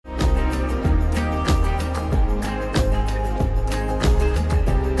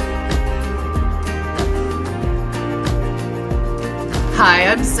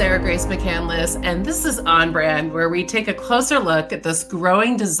I'm Sarah Grace McCandless, and this is On Brand, where we take a closer look at this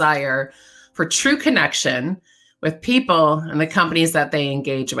growing desire for true connection with people and the companies that they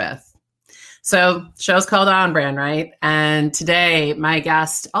engage with. So, show's called On Brand, right? And today, my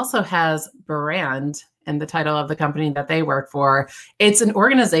guest also has brand in the title of the company that they work for. It's an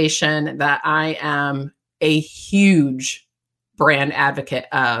organization that I am a huge brand advocate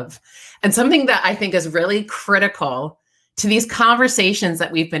of, and something that I think is really critical to these conversations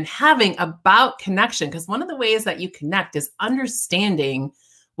that we've been having about connection. Because one of the ways that you connect is understanding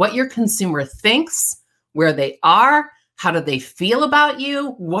what your consumer thinks, where they are, how do they feel about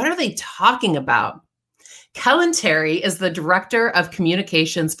you, what are they talking about? Kellen Terry is the Director of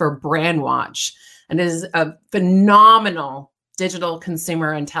Communications for Brandwatch and is a phenomenal digital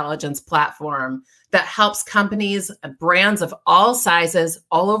consumer intelligence platform that helps companies and brands of all sizes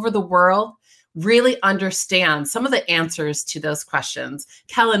all over the world really understand some of the answers to those questions.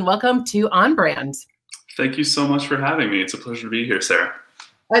 Kellen, welcome to On Brand. Thank you so much for having me. It's a pleasure to be here, Sarah.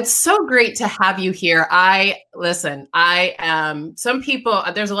 It's so great to have you here. There's a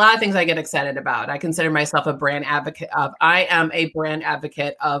lot of things I get excited about. I consider myself a brand advocate of. I am a brand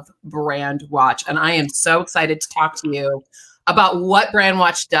advocate of Brandwatch, and I am so excited to talk to you about what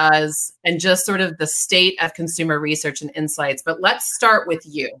Brandwatch does and just sort of the state of consumer research and insights. But let's start with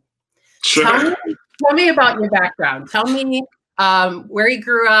you. Sure. Tell me about your background. Tell me where you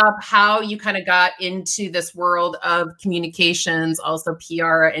grew up, how you kind of got into this world of communications, also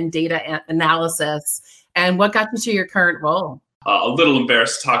PR and data analysis, and what got you to your current role. A little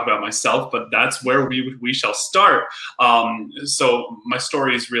embarrassed to talk about myself, but that's where we shall start. So my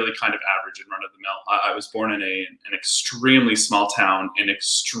story is really kind of average and run-of-the-mill. I was born in an extremely small town in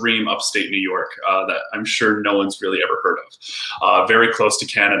extreme upstate New York that I'm sure no one's really ever heard of. Very close to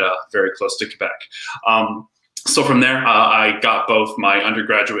Canada, very close to Quebec. So from there, I got both my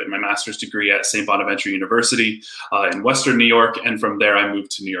undergraduate and my master's degree at St. Bonaventure University in Western New York, and from there I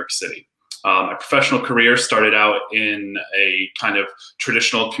moved to New York City. My professional career started out in a kind of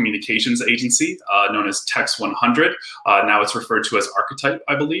traditional communications agency known as Tex 100. Now it's referred to as Archetype,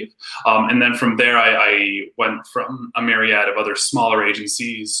 I believe. And then from there, I went from a myriad of other smaller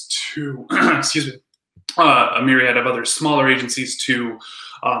agencies to,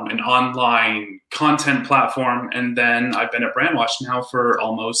 an online content platform. And then I've been at Brandwatch now for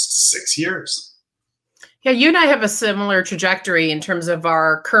almost 6 years. Yeah, you and I have a similar trajectory in terms of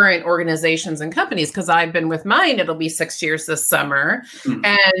our current organizations and companies, because I've been with mine, it'll be 6 years this summer.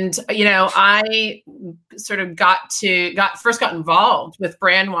 And, I sort of first got involved with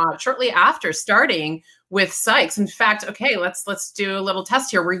Brandwatch shortly after starting with Sykes. In fact, okay, let's do a little test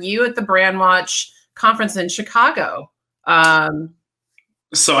here. Were you at the Brandwatch conference in Chicago?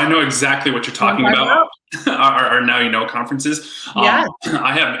 So I know exactly what you're talking about. Our Now You Know conferences. Yeah.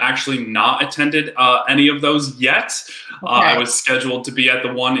 I have actually not attended any of those yet. Okay. I was scheduled to be at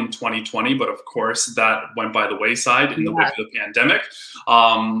the one in 2020, but of course that went by the wayside in the wake of the pandemic.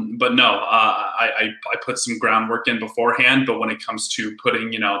 But no, I put some groundwork in beforehand. But when it comes to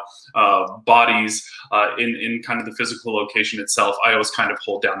putting, bodies in kind of the physical location itself, I always kind of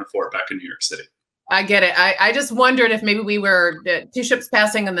hold down the fort back in New York City. I get it. I just wondered if maybe we were two ships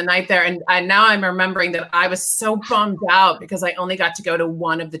passing in the night there. And now I'm remembering that I was so bummed out because I only got to go to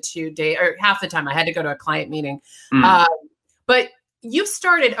one of the 2 days, or half the time I had to go to a client meeting. But you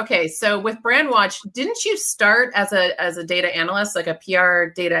started, okay, so with Brandwatch, didn't you start as a data analyst, like a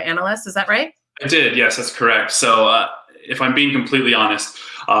PR data analyst? Is that right? I did. Yes, that's correct. So if I'm being completely honest,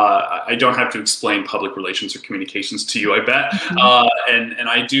 I don't have to explain public relations or communications to you, I bet. And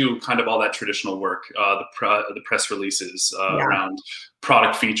I do kind of all that traditional work, the press releases around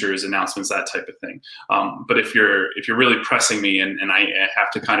product features, announcements, that type of thing. But if you're really pressing me, and I have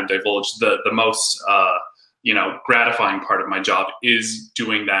to kind of divulge the most gratifying part of my job is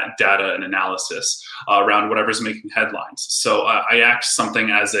doing that data and analysis around whatever's making headlines. So I act something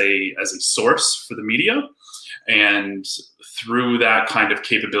as a source for the media. And through that kind of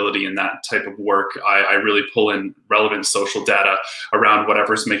capability and that type of work, I really pull in relevant social data around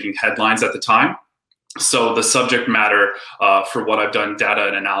whatever's making headlines at the time. So the subject matter for what I've done data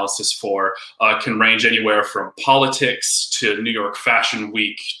and analysis for can range anywhere from politics to New York Fashion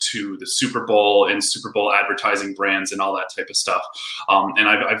Week to the Super Bowl and Super Bowl advertising brands and all that type of stuff. And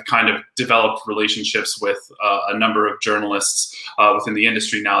I've kind of developed relationships with a number of journalists within the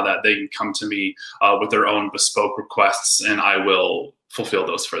industry now that they can come to me with their own bespoke requests, and I will fulfill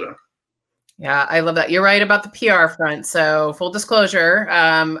those for them. Yeah, I love that. You're right about the PR front. So full disclosure,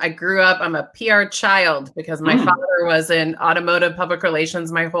 I grew up, I'm a PR child because my father was in automotive public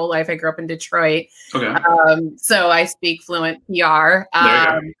relations my whole life. I grew up in Detroit. Okay. So I speak fluent PR.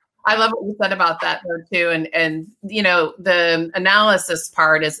 There you go. I love what you said about that though too. And you know, the analysis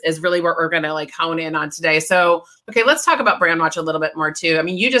part is really what we're going to like hone in on today. So, okay, let's talk about Brandwatch a little bit more too. I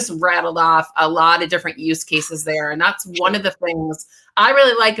mean, you just rattled off a lot of different use cases there. And that's one of the things I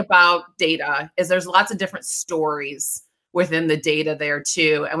really like about data is there's lots of different stories within the data there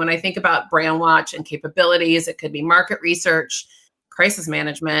too. And when I think about Brandwatch and capabilities, it could be market research, crisis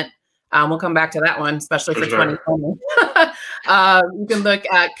management. We'll come back to that one, especially for 2020. You can look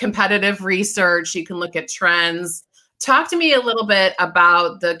at competitive research. You can look at trends. Talk to me a little bit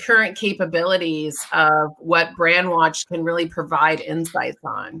about the current capabilities of what Brandwatch can really provide insights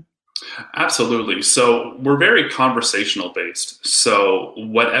on. Absolutely. So we're very conversational based. So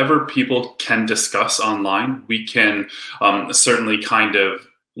whatever people can discuss online, we can certainly kind of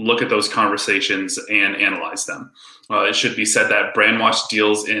look at those conversations and analyze them. It should be said that Brandwatch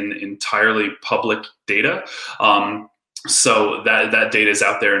deals in entirely public data. So that data is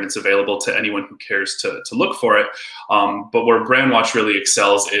out there and it's available to anyone who cares to look for it. But where Brandwatch really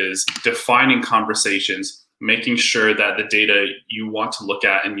excels is defining conversations, making sure that the data you want to look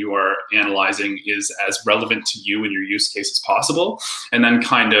at and you are analyzing is as relevant to you and your use case as possible. And then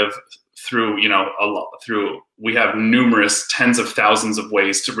kind of we have numerous tens of thousands of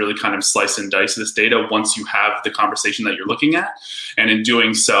ways to really kind of slice and dice this data once you have the conversation that you're looking at. And in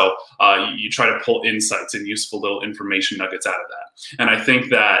doing so, you try to pull insights and useful little information nuggets out of that. And I think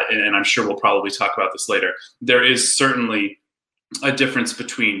that, and I'm sure we'll probably talk about this later, there is certainly a difference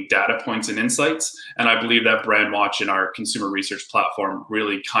between data points and insights. And I believe that Brandwatch and our consumer research platform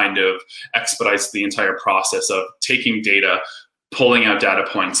really kind of expedites the entire process of taking data, pulling out data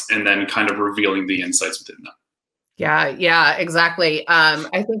points, and then kind of revealing the insights within them. Yeah, exactly. I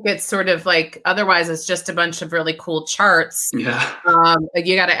think it's sort of like, otherwise it's just a bunch of really cool charts. Yeah.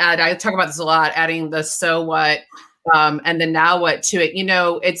 You got to add, I talk about this a lot, adding the so what, and the now what to it. You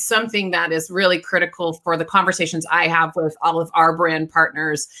know, it's something that is really critical for the conversations I have with all of our brand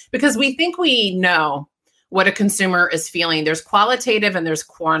partners, because we think we know what a consumer is feeling. There's qualitative and there's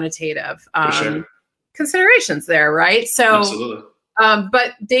quantitative considerations there, right? So, absolutely.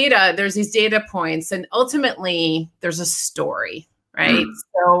 But data, there's these data points, and ultimately there's a story, right?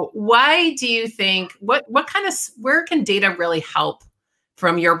 So why do you think, what kind of, where can data really help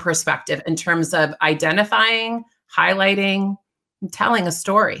from your perspective in terms of identifying, highlighting, and telling a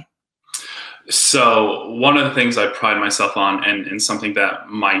story? So one of the things I pride myself on, and something that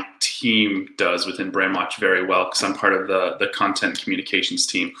my team does within Brandwatch very well, because I'm part of the content communications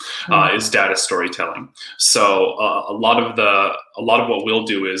team, is data storytelling. So a lot of what we'll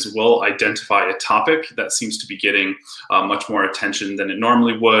do is we'll identify a topic that seems to be getting much more attention than it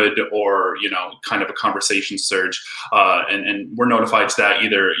normally would, or kind of a conversation surge, and we're notified to that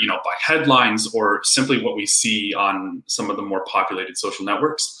either by headlines or simply what we see on some of the more populated social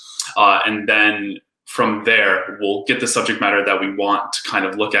networks. And then from there, we'll get the subject matter that we want to kind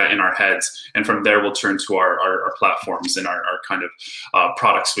of look at in our heads. And from there, we'll turn to our platforms and our kind of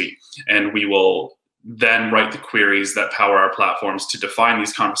product suite. And we will then write the queries that power our platforms to define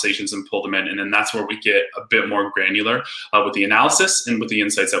these conversations and pull them in. And then that's where we get a bit more granular with the analysis and with the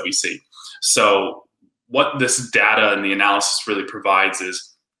insights that we see. So what this data and the analysis really provides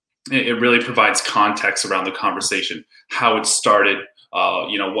is it really provides context around the conversation, how it started,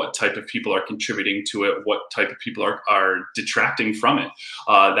 what type of people are contributing to it, what type of people are detracting from it,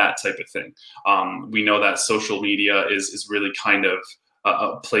 that type of thing. We know that social media is really kind of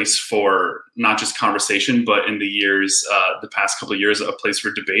a place for not just conversation, but in the past couple of years, a place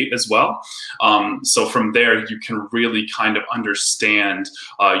for debate as well. So from there, you can really kind of understand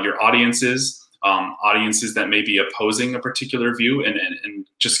your audiences that may be opposing a particular view, and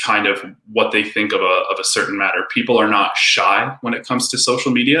just kind of what they think of a certain matter. People are not shy when it comes to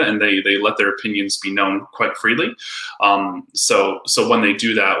social media, and they let their opinions be known quite freely. So when they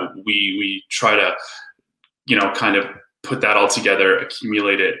do that, we try to, kind of put that all together,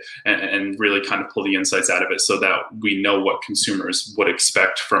 accumulate it, and really kind of pull the insights out of it so that we know what consumers would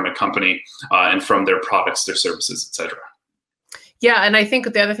expect from a company and from their products, their services, et cetera. Yeah. And I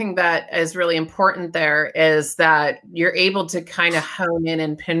think the other thing that is really important there is that you're able to kind of hone in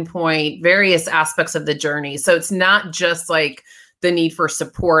and pinpoint various aspects of the journey. So it's not just like the need for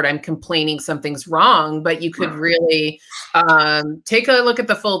support, I'm complaining something's wrong, but you could really take a look at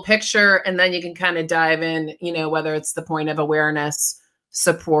the full picture, and then you can kind of dive in, whether it's the point of awareness,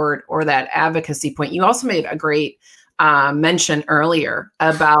 support, or that advocacy point. You also made a great mention earlier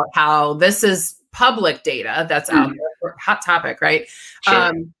about how this is public data that's out there, hot topic, right?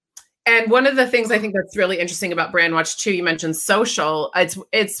 Sure. And one of the things I think that's really interesting about Brandwatch too, you mentioned social.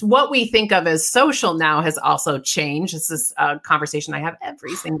 It's what we think of as social now has also changed. This is a conversation I have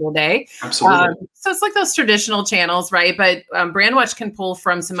every single day. Absolutely. So it's like those traditional channels, right? But Brandwatch can pull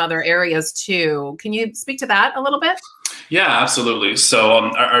from some other areas too. Can you speak to that a little bit? Yeah, absolutely. So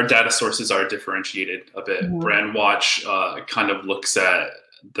our data sources are differentiated a bit. Mm-hmm. Brandwatch kind of looks at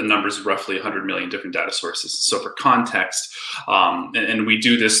the numbers of roughly 100 million different data sources. So for context, and we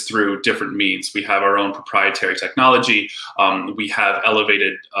do this through different means. We have our own proprietary technology. We have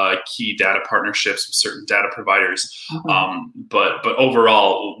elevated key data partnerships with certain data providers. Mm-hmm. But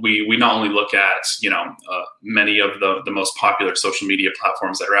overall, we not only look at many of the most popular social media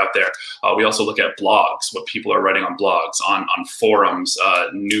platforms that are out there. We also look at blogs, what people are writing on blogs, on forums,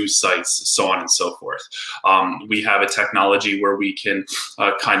 news sites, so on and so forth. We have a technology where we can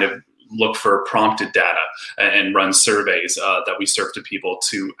kind of look for prompted data and run surveys that we serve to people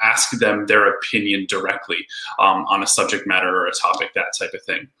to ask them their opinion directly on a subject matter or a topic, that type of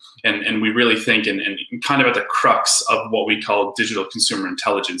thing. And we really think, and kind of at the crux of what we call digital consumer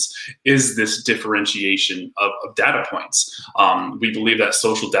intelligence, is this differentiation of data points. We believe that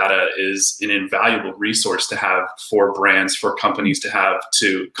social data is an invaluable resource to have for brands, for companies to have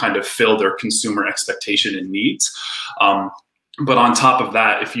to kind of fill their consumer expectation and needs. But on top of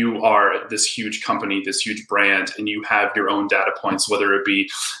that, if you are this huge company, this huge brand, and you have your own data points, whether it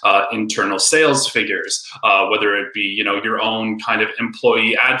be internal sales figures, whether it be your own kind of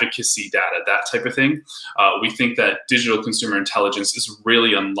employee advocacy data, that type of thing, we think that digital consumer intelligence is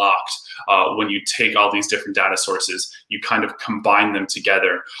really unlocked when you take all these different data sources, you kind of combine them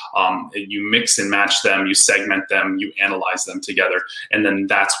together, you mix and match them, you segment them, you analyze them together, and then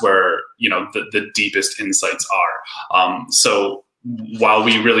that's where the deepest insights are. So while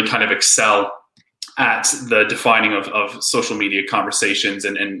we really kind of excel at the defining of social media conversations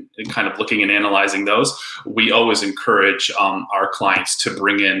and kind of looking and analyzing those, we always encourage our clients to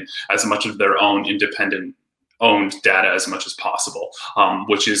bring in as much of their own independent owned data as much as possible,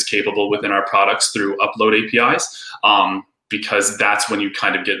 which is capable within our products through upload APIs, because that's when you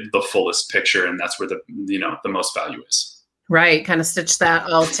kind of get the fullest picture, and that's where the most value is. Right. Kind of stitch that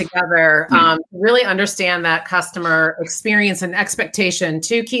all together. Really understand that customer experience and expectation,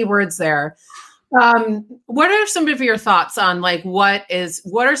 two keywords there. What are some of your thoughts on what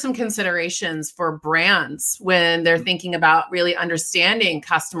are some considerations for brands when they're thinking about really understanding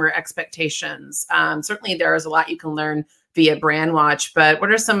customer expectations? Certainly there is a lot you can learn via Brandwatch, but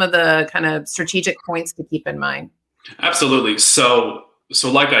what are some of the kind of strategic points to keep in mind? Absolutely. So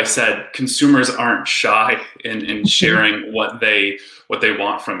like I said, consumers aren't shy in sharing what they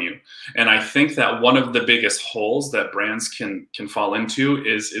want from you. And I think that one of the biggest holes that brands can fall into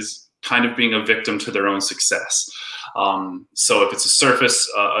is kind of being a victim to their own success. So if it's a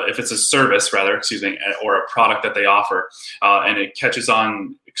service, or a product that they offer, and it catches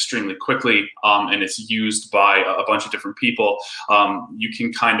on extremely quickly, and it's used by a bunch of different people, you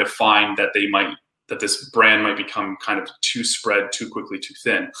can kind of find that this brand might become kind of too spread too quickly, too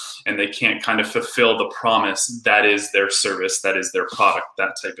thin, and they can't kind of fulfill the promise that is their service, that is their product,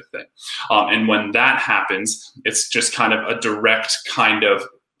 that type of thing. And when that happens, it's just kind of a direct kind of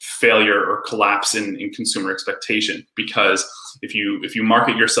failure or collapse in consumer expectation, because if you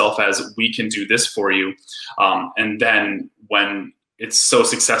market yourself as, we can do this for you, and then when it's so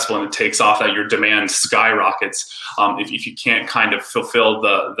successful and it takes off that your demand skyrockets, if you can't kind of fulfill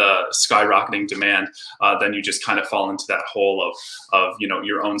the skyrocketing demand, then you just kind of fall into that hole of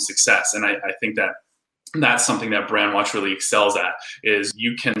your own success. And I think that that's something that Brandwatch really excels at, is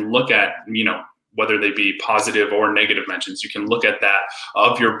you can look at whether they be positive or negative mentions, you can look at that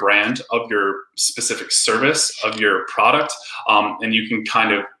of your brand, of your specific service, of your product, and you can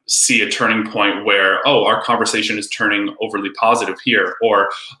kind of see a turning point where, our conversation is turning overly positive here, or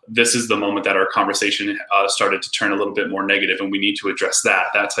this is the moment that our conversation started to turn a little bit more negative, and we need to address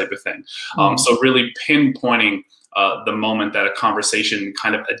that type of thing. So really pinpointing the moment that a conversation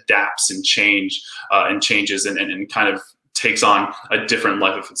kind of adapts and changes and kind of takes on a different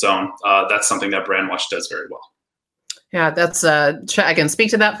life of its own. That's something that Brandwatch does very well. Yeah, that's I can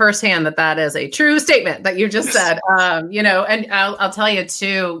speak to that firsthand, that is a true statement that you just said. And I'll tell you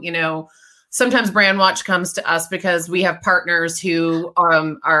too, sometimes Brandwatch comes to us because we have partners who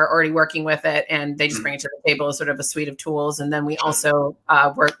are already working with it, and they just bring it to the table as sort of a suite of tools. And then we also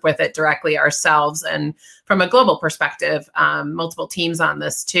work with it directly ourselves. And from a global perspective, multiple teams on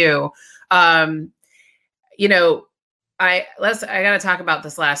this too. I got to talk about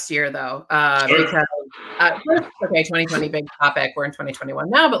this last year though, Sure. because First, okay, 2020, big topic. We're in 2021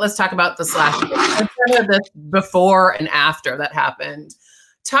 now, but let's talk about this last year. Kind of this before and after that happened.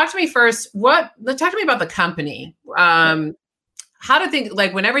 Talk to me first. Talk to me about the company. How did things,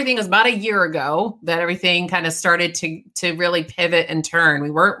 like when everything was about a year ago, that everything kind of started to really pivot and turn. We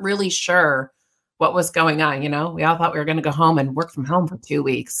weren't really sure what was going on. We all thought we were going to go home and work from home for 2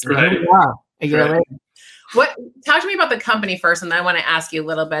 weeks. Right. A year later. Talk to me about the company first, and then I want to ask you a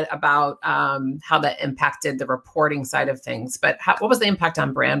little bit about how that impacted the reporting side of things. But what was the impact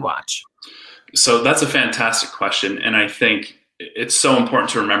on Brandwatch? So that's a fantastic question. And I think it's so important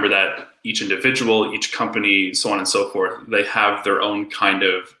to remember that each individual, each company, so on and so forth, they have their own kind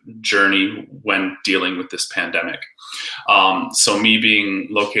of journey when dealing with this pandemic. So me being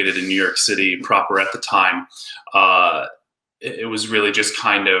located in New York City proper at the time, it was really just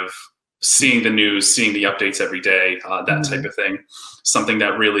kind of seeing the news, seeing the updates every day, that type of thing. Something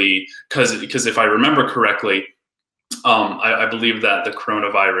that really, because if I remember correctly, I believe that the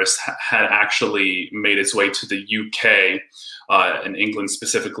coronavirus had actually made its way to the UK and England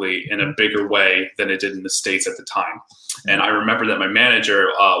specifically in a bigger way than it did in the States at the time. And I remember that my manager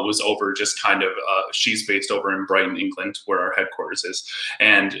was over just kind of, she's based over in Brighton, England, where our headquarters is.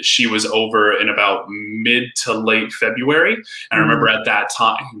 And she was over in about mid to late February. And I remember at that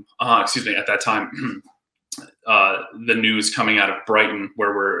time, the news coming out of Brighton,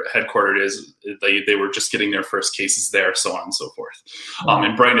 where we're headquartered, is they were just getting their first cases there, so on and so forth.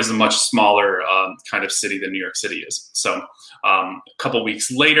 And Brighton is a much smaller kind of city than New York City is. So a couple weeks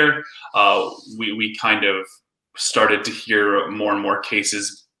later, we kind of started to hear more and more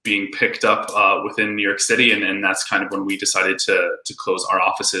cases being picked up within New York City. And that's kind of when we decided to close our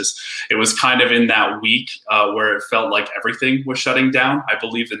offices. It was kind of in that week where it felt like everything was shutting down. I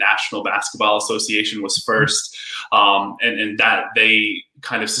believe the National Basketball Association was first, and that they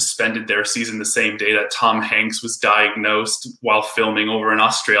kind of suspended their season the same day that Tom Hanks was diagnosed while filming over in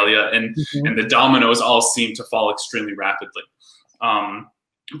Australia. And the dominoes all seemed to fall extremely rapidly.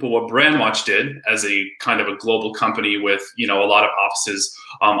 But what Brandwatch did as a kind of a global company with, a lot of offices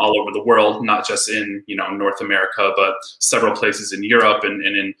all over the world, not just in, North America, but several places in Europe and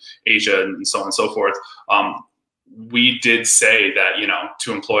in Asia and so on and so forth. We did say that,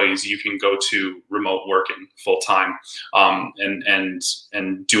 to employees, you can go to remote working full time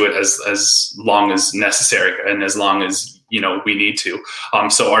and do it as long as necessary and as long as, we need to.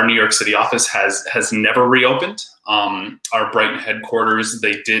 So our New York City office has never reopened. Our Brighton headquarters,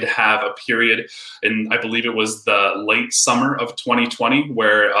 they did have a period, and I believe it was the late summer of 2020,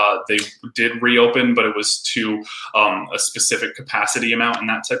 where they did reopen, but it was to a specific capacity amount and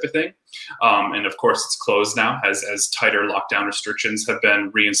that type of thing. And of course, it's closed now as tighter lockdown restrictions have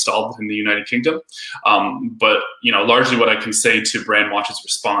been reinstalled in the United Kingdom. But largely what I can say to Brandwatch's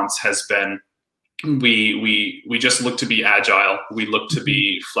response has been, we just look to be agile. We look to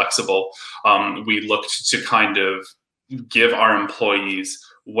be flexible. We looked to kind of give our employees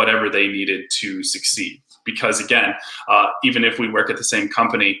whatever they needed to succeed. Because again, even if we work at the same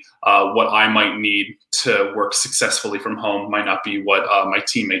company, what I might need to work successfully from home might not be what my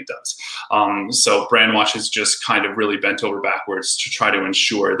teammate does. So Brandwatch has just kind of really bent over backwards to try to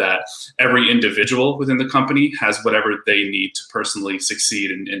ensure that every individual within the company has whatever they need to personally succeed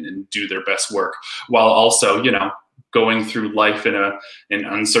and do their best work, while also, going through life in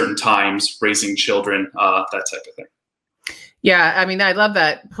uncertain times, raising children, that type of thing. Yeah, I mean, I love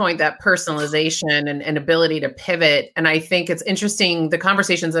that point, that personalization and ability to pivot. And I think it's interesting, the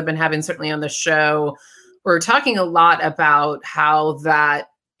conversations I've been having certainly on the show, we're talking a lot about how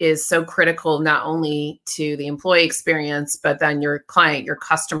that is so critical, not only to the employee experience, but then your client, your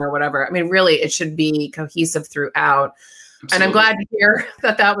customer, whatever. I mean, really, it should be cohesive throughout. Absolutely. And I'm glad to hear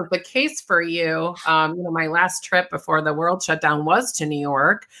that was the case for you. My last trip before the world shut down was to New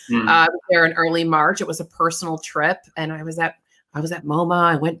York. I was there in early March. It was a personal trip, and I was at MoMA.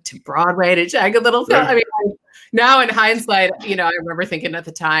 I went to Broadway to Jagged Little Pill. I mean, now in hindsight, I remember thinking at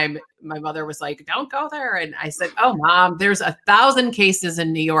the time, my mother was like, "Don't go there," and I said, "Oh, Mom, there's 1,000 cases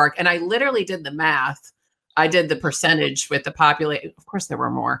in New York," and I literally did the math. I did the percentage with the population. Of course, there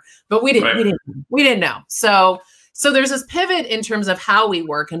were more, but we didn't know. So there's this pivot in terms of how we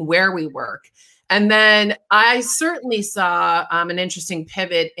work and where we work. And then I certainly saw an interesting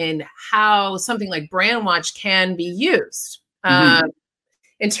pivot in how something like Brandwatch can be used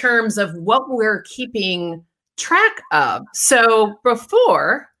in terms of what we're keeping track of. So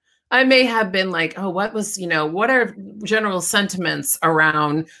before, I may have been like, oh, what are general sentiments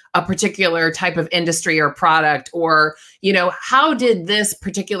around a particular type of industry or product? Or, how did this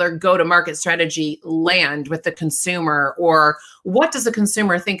particular go-to-market strategy land with the consumer? Or what does the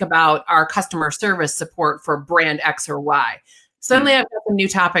consumer think about our customer service support for brand X or Y? Suddenly I've got some new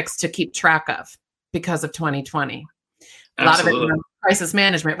topics to keep track of because of 2020. A lot of it around crisis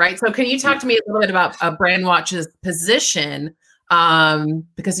management, right? So can you talk to me a little bit about Brandwatch's position?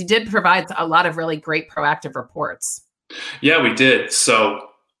 Because you did provide a lot of really great proactive reports. Yeah, we did. So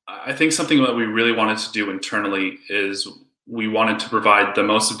I think something that we really wanted to do internally is we wanted to provide the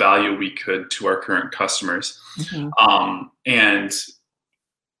most value we could to our current customers. And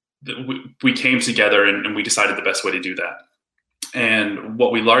we came together and we decided the best way to do that. And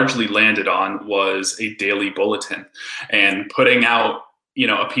what we largely landed on was a daily bulletin, and putting out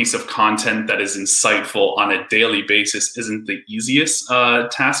a piece of content that is insightful on a daily basis isn't the easiest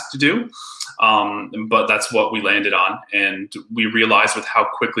task to do. But that's what we landed on. And we realized with how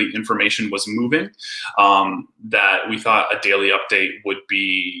quickly information was moving, that we thought a daily update would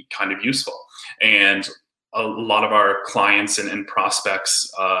be kind of useful. And a lot of our clients and prospects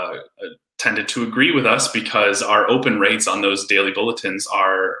tended to agree with us, because our open rates on those daily bulletins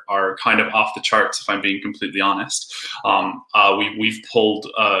are kind of off the charts, if I'm being completely honest. We've pulled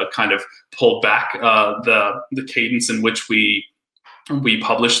back the cadence in which we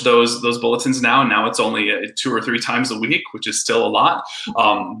publish those bulletins now. And now it's only 2 or 3 times a week, which is still a lot.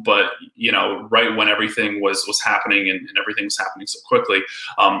 But right when everything was happening and everything was happening so quickly,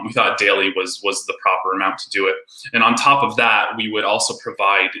 we thought daily was the proper amount to do it. And on top of that, we would also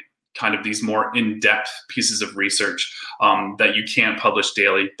provide kind of these more in-depth pieces of research that you can't publish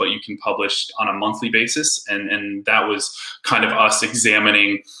daily, but you can publish on a monthly basis. And that was kind of us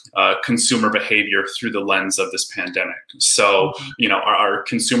examining consumer behavior through the lens of this pandemic. So, are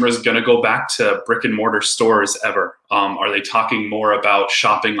consumers going to go back to brick and mortar stores ever? Are they talking more about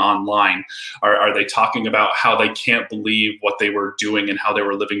shopping online? Are they talking about how they can't believe what they were doing and how they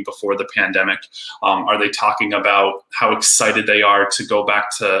were living before the pandemic? Are they talking about how excited they are to go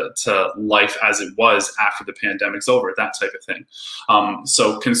back to life as it was after the pandemic's over? That type of thing.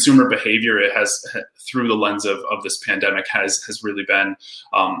 So consumer behavior, it has, through the lens of this pandemic, has really been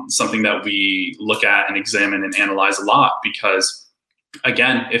something that we look at and examine and analyze a lot, because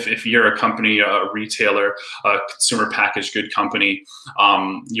again, if you're a company, a retailer, a consumer packaged good company,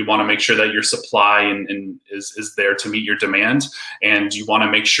 you want to make sure that your supply and is there to meet your demand, and you want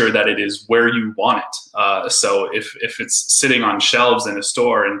to make sure that it is where you want it. So if it's sitting on shelves in a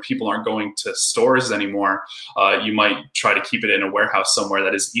store and people aren't going to stores anymore, you might try to keep it in a warehouse somewhere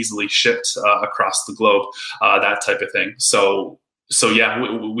that is easily shipped across the globe, that type of thing. So yeah,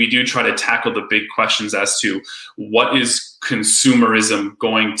 we do try to tackle the big questions as to what is consumerism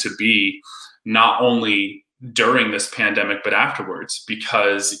going to be, not only during this pandemic, but afterwards,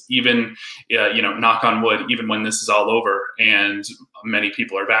 because even, knock on wood, even when this is all over and many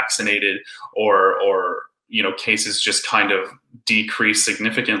people are vaccinated or cases just kind of decrease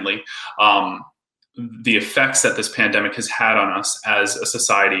significantly, the effects that this pandemic has had on us as a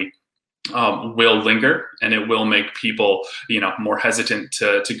society will linger, and it will make people, more hesitant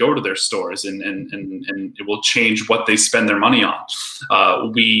to go to their stores, and it will change what they spend their money on.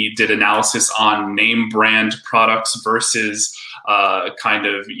 We did analysis on name brand products versus value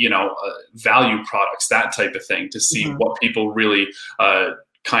products, that type of thing, to see what people really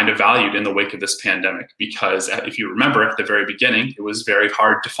kind of valued in the wake of this pandemic. Because if you remember at the very beginning, it was very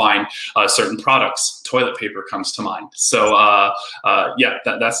hard to find certain products. Toilet paper comes to mind. So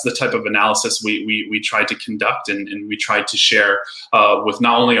that's the type of analysis we tried to conduct, and we tried to share with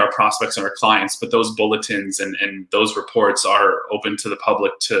not only our prospects and our clients, but those bulletins and those reports are open to the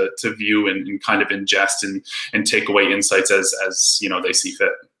public to view and kind of ingest and take away insights as they see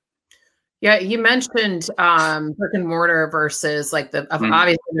fit. Yeah, you mentioned brick and mortar versus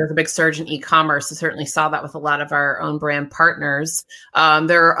obviously there's a big surge in e-commerce. I certainly saw that with a lot of our own brand partners.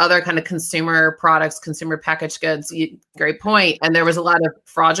 There are other kind of consumer products, consumer packaged goods. Great point. And there was a lot of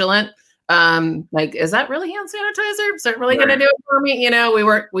fraudulent. Is that really hand sanitizer? Is that really going to do it for me?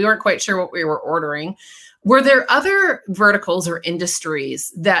 We weren't quite sure what we were ordering. Were there other verticals or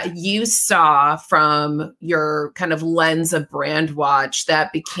industries that you saw from your kind of lens of Brandwatch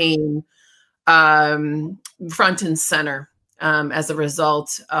that became front and center as a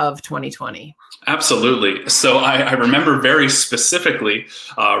result of 2020? Absolutely. So I remember very specifically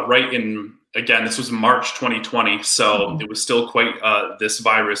right in again, this was March 2020, so it was still quite, this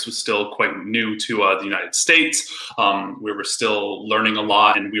virus was still quite new to the United States. We were still learning a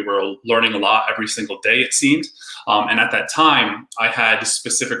lot, and we were learning a lot every single day, it seemed. And at that time, I had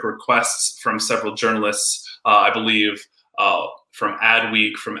specific requests from several journalists, I believe, from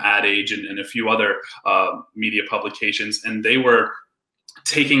Adweek, from Ad Age, and a few other media publications, and they were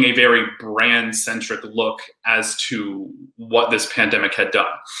taking a very brand-centric look as to what this pandemic had done.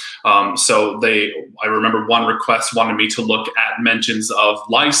 So I remember one request wanted me to look at mentions of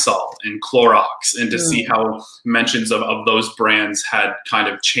Lysol and Clorox and to see how mentions of those brands had kind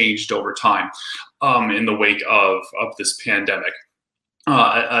of changed over time in the wake of this pandemic.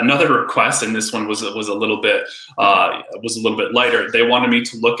 Another request, and this one was a little bit lighter. They wanted me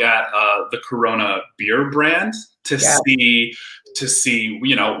to look at the Corona beer brand to see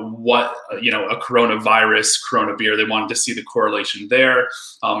what a coronavirus, Corona beer. They wanted to see the correlation there,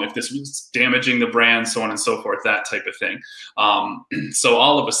 if this was damaging the brand, so on and so forth, that type of thing. So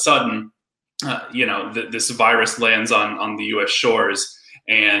all of a sudden, this virus lands on the U.S. shores,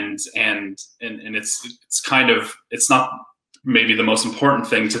 and it's not maybe the most important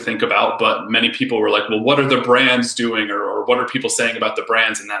thing to think about, but many people were like, well, what are the brands doing, or what are people saying about the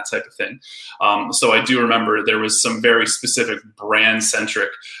brands, and that type of thing. So I do remember there was some very specific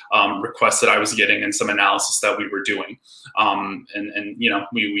brand-centric requests that I was getting, and some analysis that we were doing. And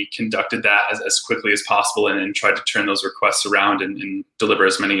we conducted that as quickly as possible, and tried to turn those requests around and deliver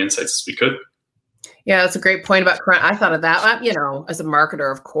as many insights as we could. Yeah, that's a great point about Corona. I thought of that, as a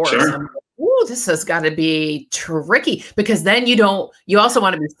marketer, of course. Sure. Ooh, this has got to be tricky, because then you also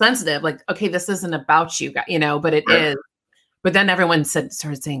want to be sensitive. Like, okay, this isn't about you, but it is. But then everyone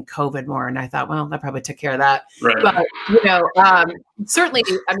started saying COVID more. And I thought, well, that probably took care of that. Right. But, certainly,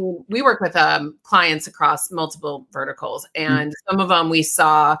 we work with clients across multiple verticals, and some of them we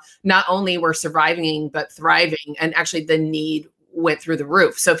saw not only were surviving, but thriving, and actually the need went through the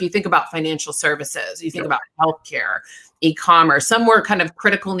roof. So if you think about financial services, you think about healthcare, e-commerce, some were kind of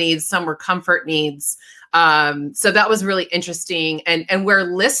critical needs, some were comfort needs. So that was really interesting. And we're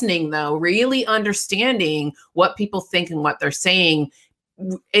listening, though, really understanding what people think and what they're saying.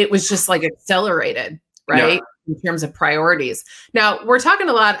 It was just like accelerated, right? Yeah. In terms of priorities. Now, we're talking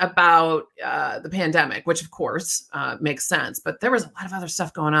a lot about the pandemic, which of course makes sense, but there was a lot of other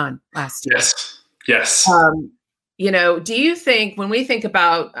stuff going on last year. Yes. Do you think, when we think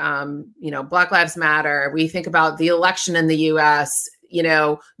about, Black Lives Matter, we think about the election in the US,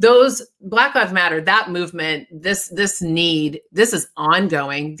 those Black Lives Matter, that movement, this is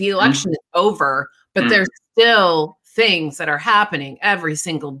ongoing. The election is over, but there's still things that are happening every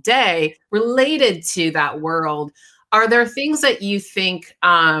single day related to that world. Are there things that you think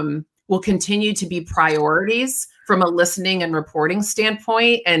will continue to be priorities from a listening and reporting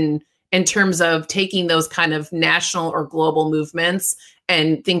standpoint, and in terms of taking those kind of national or global movements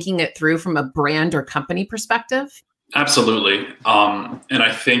and thinking it through from a brand or company perspective? Absolutely. And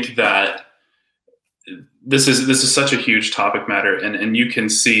I think that this is such a huge topic matter. And you can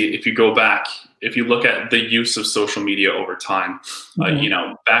see, if you go back, if you look at the use of social media over time,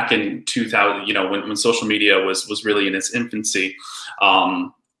 back in 2000, when social media was really in its infancy,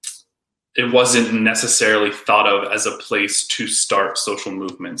 it wasn't necessarily thought of as a place to start social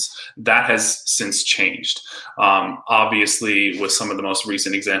movements. That has since changed. Obviously, with some of the most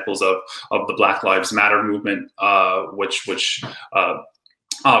recent examples of the Black Lives Matter movement, which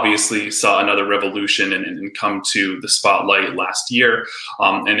obviously saw another revolution and come to the spotlight last year,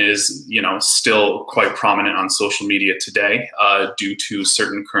 and is still quite prominent on social media today due to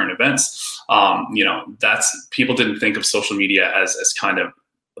certain current events. That's, people didn't think of social media as kind of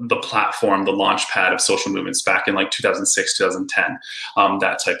the platform, the launch pad of social movements back in like 2006, 2010,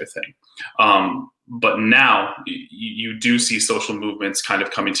 that type of thing. But now you do see social movements kind of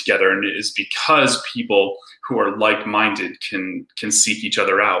coming together, and it is because people who are like-minded can seek each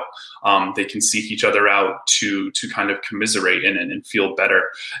other out. They can seek each other out to kind of commiserate and feel better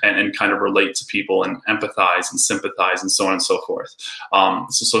and kind of relate to people and empathize and sympathize and so on and so forth.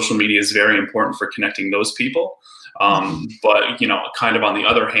 So social media is very important for connecting those people. But, kind of on the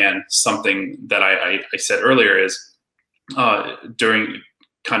other hand, something that I said earlier is during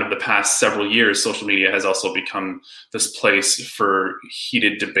kind of the past several years, social media has also become this place for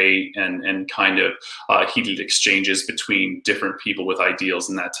heated debate and kind of heated exchanges between different people with ideals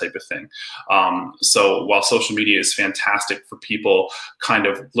and that type of thing. So while social media is fantastic for people kind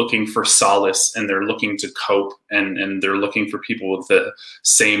of looking for solace, and they're looking to cope, and they're looking for people with the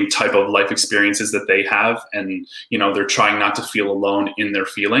same type of life experiences that they have, and they're trying not to feel alone in their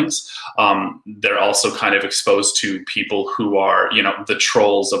feelings, they're also kind of exposed to people who are the trolls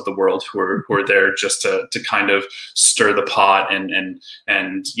trolls of the world who are there just to kind of stir the pot, and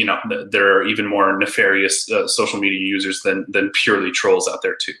there are even more nefarious social media users than purely trolls out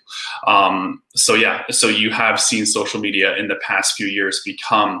there too. So you have seen social media in the past few years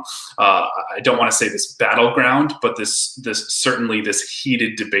become, I don't want to say this battleground, but this certainly this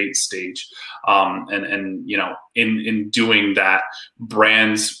heated debate stage. In doing that,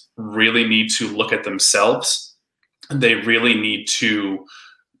 brands really need to look at themselves. They really need to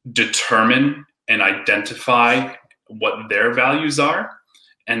determine and identify what their values are.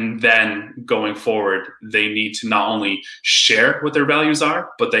 And then going forward, they need to not only share what their values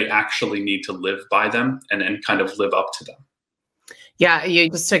are, but they actually need to live by them and kind of live up to them. Yeah, you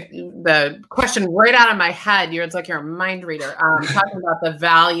just took the question right out of my head. It's like you're a mind reader. Talking about the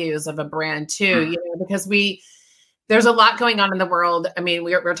values of a brand too, because there's a lot going on in the world. I mean,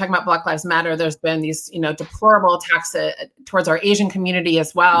 we're talking about Black Lives Matter. There's been these, deplorable attacks towards our Asian community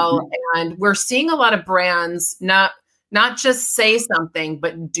as well. And we're seeing a lot of brands not just say something,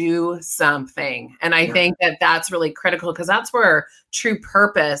 but do something. And I think that that's really critical, because that's where true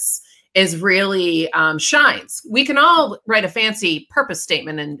purpose is really shines. We can all write a fancy purpose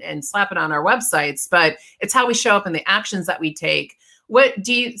statement and slap it on our websites, but it's how we show up and the actions that we take.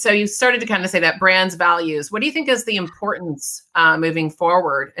 So you started to kind of say that brands' values. What do you think is the importance moving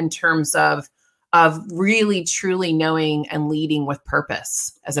forward in terms of really truly knowing and leading with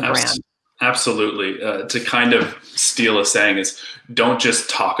purpose as a brand? Absolutely. To kind of steal a saying is, don't just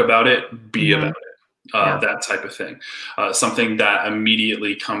talk about it, be about it. That type of thing. Something that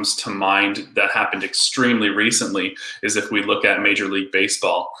immediately comes to mind that happened extremely recently is if we look at Major League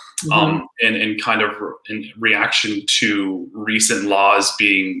Baseball, and kind of in reaction to recent laws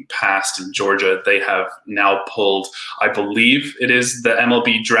being passed in Georgia, they have now pulled, I believe it is the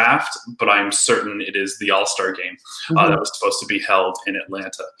MLB draft, but I'm certain it is the All-Star game that was supposed to be held in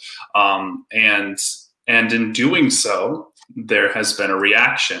Atlanta. And in doing so, there has been a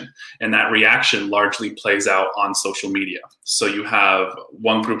reaction, and that reaction largely plays out on social media. So you have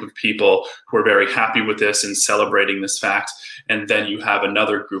one group of people who are very happy with this and celebrating this fact, and then you have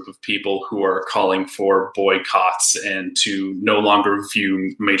another group of people who are calling for boycotts and to no longer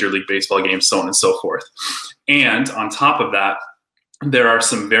view Major League Baseball games, so on and so forth. And on top of that, there are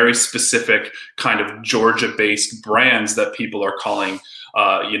some very specific kind of Georgia-based brands that people are calling,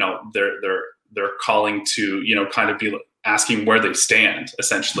 they're calling to, kind of be asking where they stand,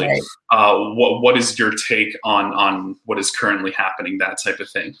 essentially. Right. What is your take on what is currently happening, that type of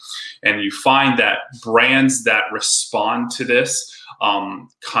thing. And you find that brands that respond to this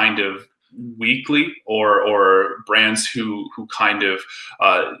kind of weakly, or brands who kind of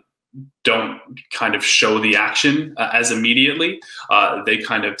don't kind of show the action as immediately, they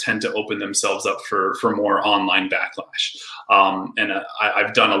kind of tend to open themselves up for more online backlash.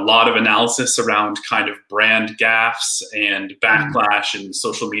 I've done a lot of analysis around kind of brand gaffes and backlash and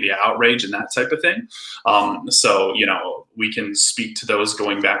social media outrage and that type of thing. So, we can speak to those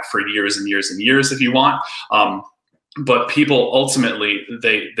going back for years and years and years if you want. But people ultimately,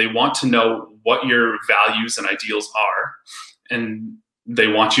 they want to know what your values and ideals are, and they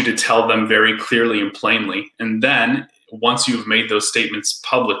want you to tell them very clearly and plainly. And then once you've made those statements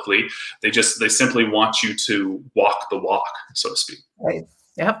publicly, they simply want you to walk the walk, so to speak. Right.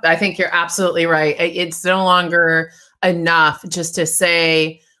 Yep. I think you're absolutely right. It's no longer enough just to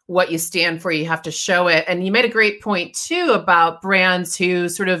say what you stand for. You have to show it. And you made a great point too about brands who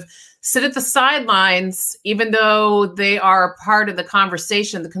sort of sit at the sidelines, even though they are a part of the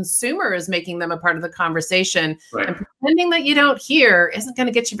conversation. The consumer is making them a part of the conversation. Right. And pretending that you don't hear isn't going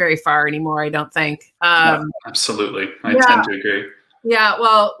to get you very far anymore, I don't think. Absolutely. I tend to agree. Yeah.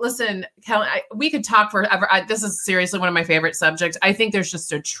 Well, listen, Kellen, we could talk forever. This is seriously one of my favorite subjects. I think there's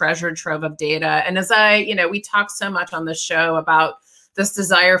just a treasure trove of data. And as we talk so much on the show about this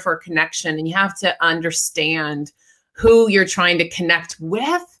desire for connection, and you have to understand who you're trying to connect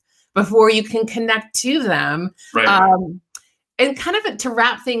with before you can connect to them. Right. And kind of to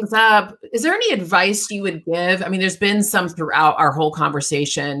wrap things up, is there any advice you would give? I mean, there's been some throughout our whole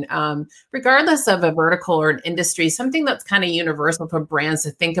conversation, regardless of a vertical or an industry, something that's kind of universal for brands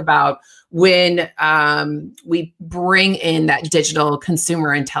to think about when we bring in that digital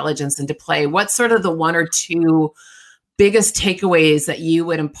consumer intelligence into play. What's sort of the one or two biggest takeaways that you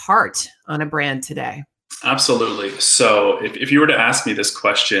would impart on a brand today? Absolutely. So if you were to ask me this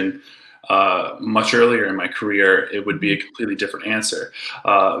question much earlier in my career, it would be a completely different answer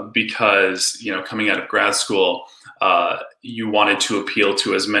because, coming out of grad school, you wanted to appeal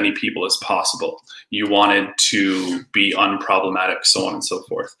to as many people as possible. You wanted to be unproblematic, so on and so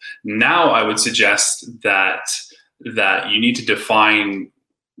forth. Now I would suggest that you need to define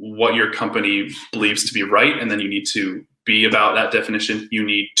what your company believes to be right, and then you need to be about that definition. You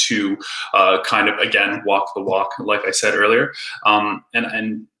need to kind of, again, walk the walk, like I said earlier.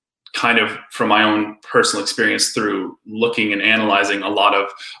 And kind of from my own personal experience through looking and analyzing a lot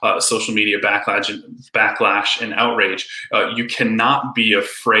of social media backlash and outrage, you cannot be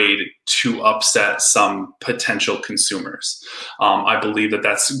afraid to upset some potential consumers. I believe that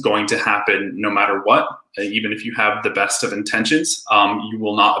that's going to happen no matter what. Even if you have the best of intentions, you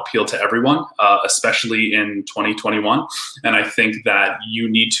will not appeal to everyone, especially in 2021. And I think that you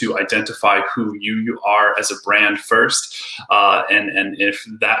need to identify who you are as a brand first. And if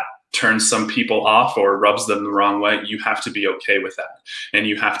that turns some people off or rubs them the wrong way, you have to be okay with that. And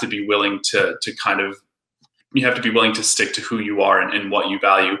you have to be willing to you have to be willing to stick to who you are and what you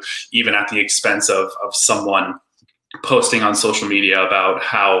value, even at the expense of someone posting on social media about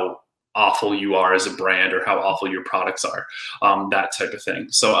how awful you are as a brand or how awful your products are, that type of thing.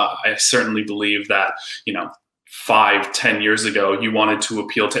 So I certainly believe that, 5-10 years ago, you wanted to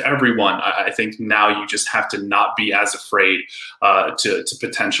appeal to everyone. I think now you just have to not be as afraid to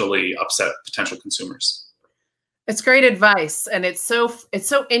potentially upset potential consumers. It's great advice. And it's so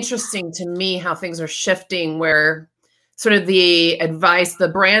interesting to me how things are shifting, where sort of the advice, the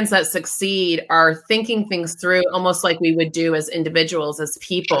brands that succeed are thinking things through almost like we would do as individuals, as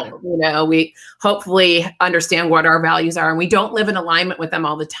people. We hopefully understand what our values are, and we don't live in alignment with them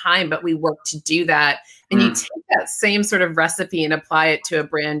all the time, but we work to do that. And you take that same sort of recipe and apply it to a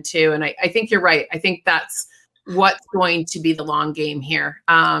brand too. And I think you're right. I think that's what's going to be the long game here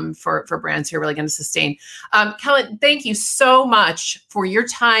for brands who are really going to sustain. Kellen, thank you so much for your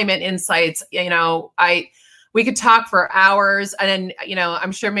time and insights. We could talk for hours, and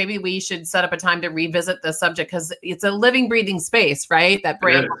I'm sure maybe we should set up a time to revisit the subject, because it's a living, breathing space, right? That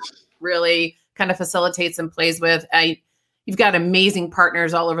brand really kind of facilitates and plays with. You've got amazing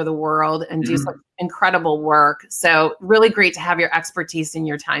partners all over the world and do some incredible work. So really great to have your expertise and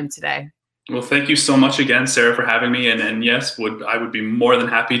your time today. Well, thank you so much again, Sarah, for having me. And yes, I would be more than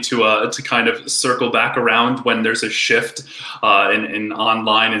happy to kind of circle back around when there's a shift in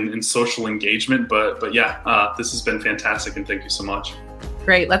online and in social engagement. But yeah, this has been fantastic, and thank you so much.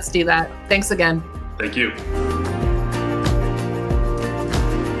 Great. Let's do that. Thanks again. Thank you.